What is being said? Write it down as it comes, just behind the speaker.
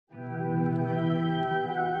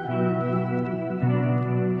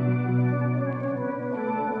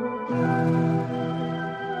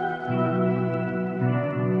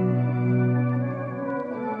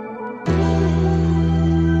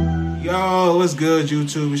what's good,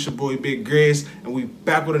 YouTube? It's your boy Big Grizz, and we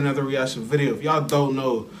back with another reaction video. If y'all don't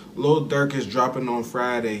know, Lil Durk is dropping on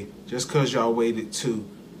Friday just because y'all waited too.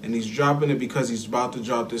 And he's dropping it because he's about to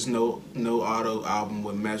drop this No Auto album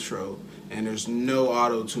with Metro. And there's no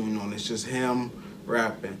auto-tune on it. It's just him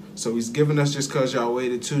rapping. So he's giving us just because y'all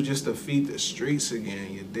waited too, just to feed the streets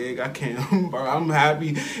again, you dig? I can't, bro. I'm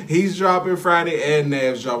happy. He's dropping Friday and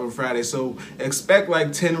Nev's dropping Friday. So expect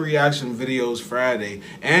like 10 reaction videos Friday.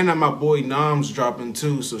 And my boy Nam's dropping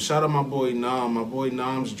too. So shout out my boy Nam. My boy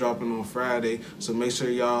Nam's dropping on Friday. So make sure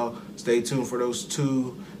y'all stay tuned for those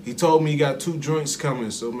two. He told me he got 2 joints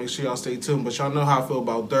coming, so make sure y'all stay tuned. But y'all know how I feel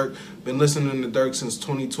about Durk. Been listening to Durk since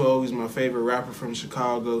 2012. He's my favorite rapper from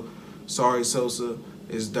Chicago. Sorry Sosa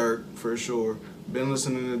is Durk for sure. Been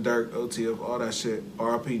listening to Durk, OTF, all that shit.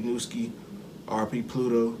 R.I.P. Newski, R.I.P.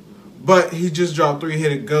 Pluto. But he just dropped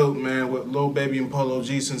 3-Hit Goat, man, with Lil Baby and Polo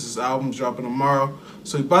G since his album's dropping tomorrow.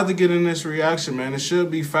 So he about to get in this reaction, man. It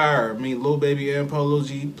should be fire. I mean, Lil Baby and Polo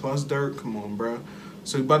G plus Durk. Come on, bro.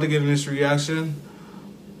 So he about to get in this reaction.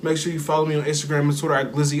 Make sure you follow me on Instagram and Twitter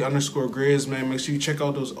at Glizzy_Grizz, man. Make sure you check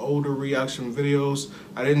out those older reaction videos.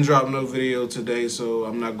 I didn't drop no video today, so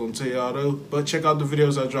I'm not going to tell y'all though. But check out the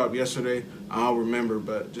videos I dropped yesterday. I don't remember,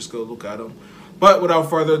 but just go look at them. But without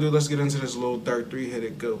further ado, let's get into this Lil Durk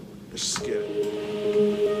 3-Hit Goat. Let's get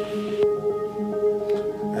it.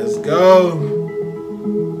 Let's go.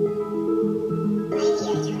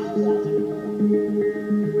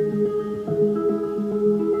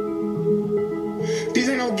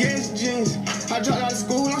 I dropped out of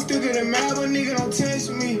school, I'm still getting mad, but nigga don't test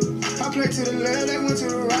me. I play to the left, they went to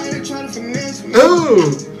the right, they try to finesse me.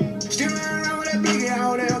 Ooh. Still running around with that big guy,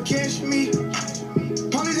 how they'll catch me.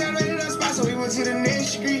 Police had raided that spot, so we went to the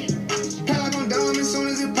next street. Hell like I'm dumb, as soon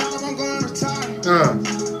as it pop, I'm gonna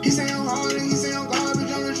retire. He say I'm hard and he say I'm garbage,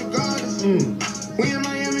 I'm rich regardless. We in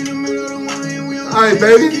Miami in the middle of the morning and we on the alright,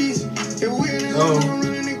 baby. If we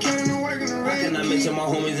in my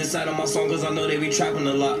homies inside of my song, cause I know they be trapping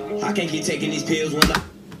a lot. I can't keep taking these pills when I...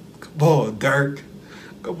 Come on, Durk.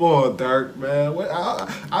 Come on, Durk, man.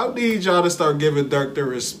 I need y'all to start giving Durk the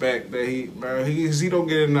respect that he don't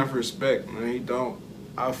get enough respect, man. He don't.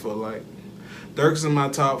 I feel like Durk's in my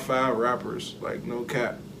top 5 rappers, like no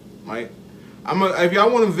cap. Like if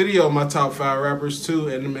y'all want a video of my top 5 rappers too,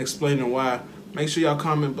 and them explaining why, make sure y'all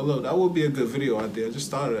comment below. That would be a good video idea. I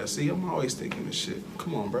just thought of that. See, I'm always thinking this shit.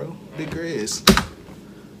 Come on, bro. Big Grizz.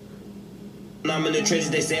 I'm in the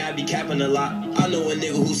trenches, they say I be capping a lot. I know a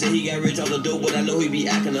nigga who said he got rich off the dope, but I know he be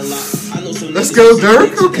acting a lot. I know some Let's go,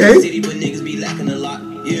 Durk. Okay. City, but niggas be lacking a lot.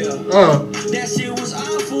 Yeah. That shit was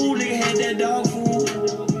awful. Nigga had that dog food.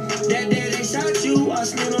 That day they shot you, I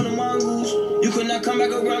slid on the mongoose. You could not come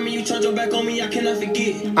back around me, you turned your back on me, I cannot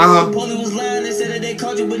forget. Polo was lying, they said that they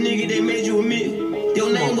caught you, but nigga, they made you admit.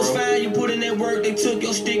 Your name was fine, you put in that work, they took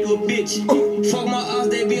your stick, you a bitch. Fuck my odds,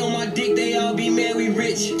 they be on my dick, they all be mad, we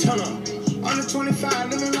rich. Turn up. Under 25,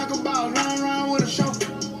 living like a ball, running around with a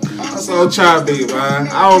chauffeur. That's all I'm trying to be, man.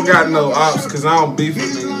 I don't got no ops because I don't beef with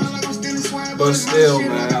niggas. But still,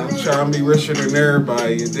 man, I'm trying to be richer than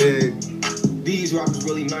everybody, you dig? These rappers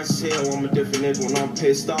really nice as hell. I'm a different nigga when I'm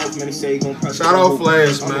pissed off. Man, they say he gon' press. Shout out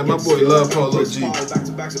Flash, man. My boy love Polo G. Back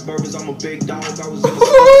to back suburbans, I'm a big dog. I was in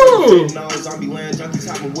the I be laying junkies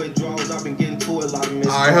having withdrawals. I've been getting to a lot of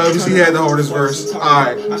mistakes. Alright, Hubs, he had the hardest verse.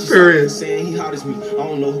 Alright, period. Saying he hot as me. I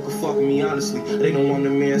don't know who can fuck with me, honestly. They don't want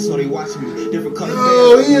the man, so they watching me. Different colors.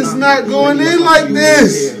 No, he is not going in like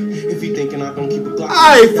this. If you thinking I'm gonna keep a Glock.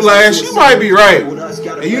 Alright, Flash, you might be right.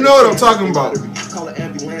 And you know what I'm talking about. Call an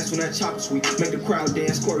ambulance when that chopper sweet. Make the crowd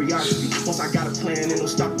dance choreography. Once I got a plan, ain't no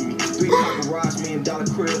stopping me. 3 garage, $1 million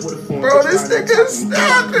crib with a phone. Bro, this nigga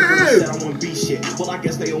stopping. I want to be shit. Well, I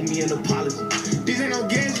guess they owe me an apology. These ain't no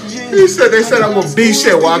games. He said they said I'm gonna be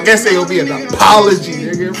shit. Well, I guess they owe me an apology,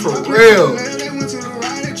 nigga, for real.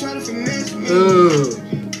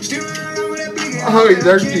 Oh,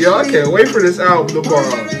 Durky, yo, I can't wait for this album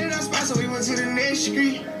tomorrow.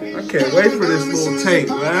 I can't wait for this little tape,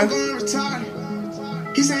 man.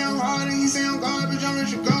 He say I'm hard and he say I'm garbage, I'm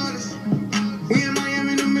rich regardless. We in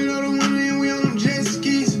Miami in the middle of the winter and we on them jet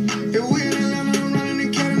skis. If we in Atlanta, I'm running the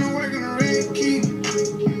cat and I'm working the red key.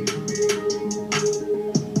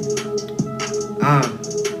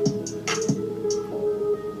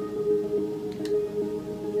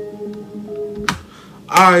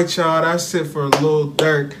 Alright, y'all, that's it for Lil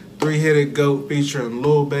Durk 3-Hit Goat featuring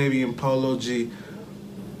Lil Baby and Polo G.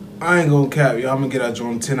 I ain't gonna cap, y'all. I'm gonna get that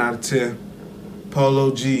joint 10 out of 10.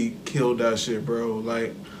 Polo G killed that shit, bro.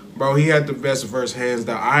 Like, bro, he had the best verse hands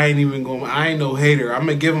down. I ain't no hater. I'm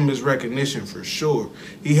gonna give him his recognition for sure.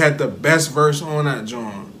 He had the best verse on that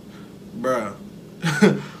joint, bro.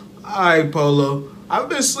 Alright, Polo. I've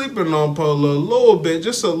been sleeping on Polo a little bit,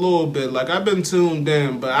 just a little bit. Like, I've been tuned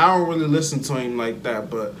in, but I don't really listen to him like that.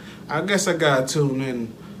 But I guess I gotta tune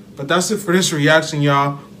in. But that's it for this reaction,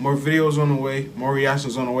 y'all. More videos on the way, more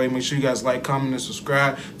reactions on the way. Make sure you guys like, comment, and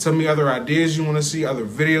subscribe. Tell me other ideas you want to see, other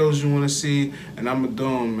videos you want to see, and I'm going to do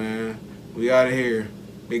them, man. We out of here.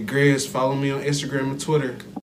 Big Grizz, follow me on Instagram and Twitter.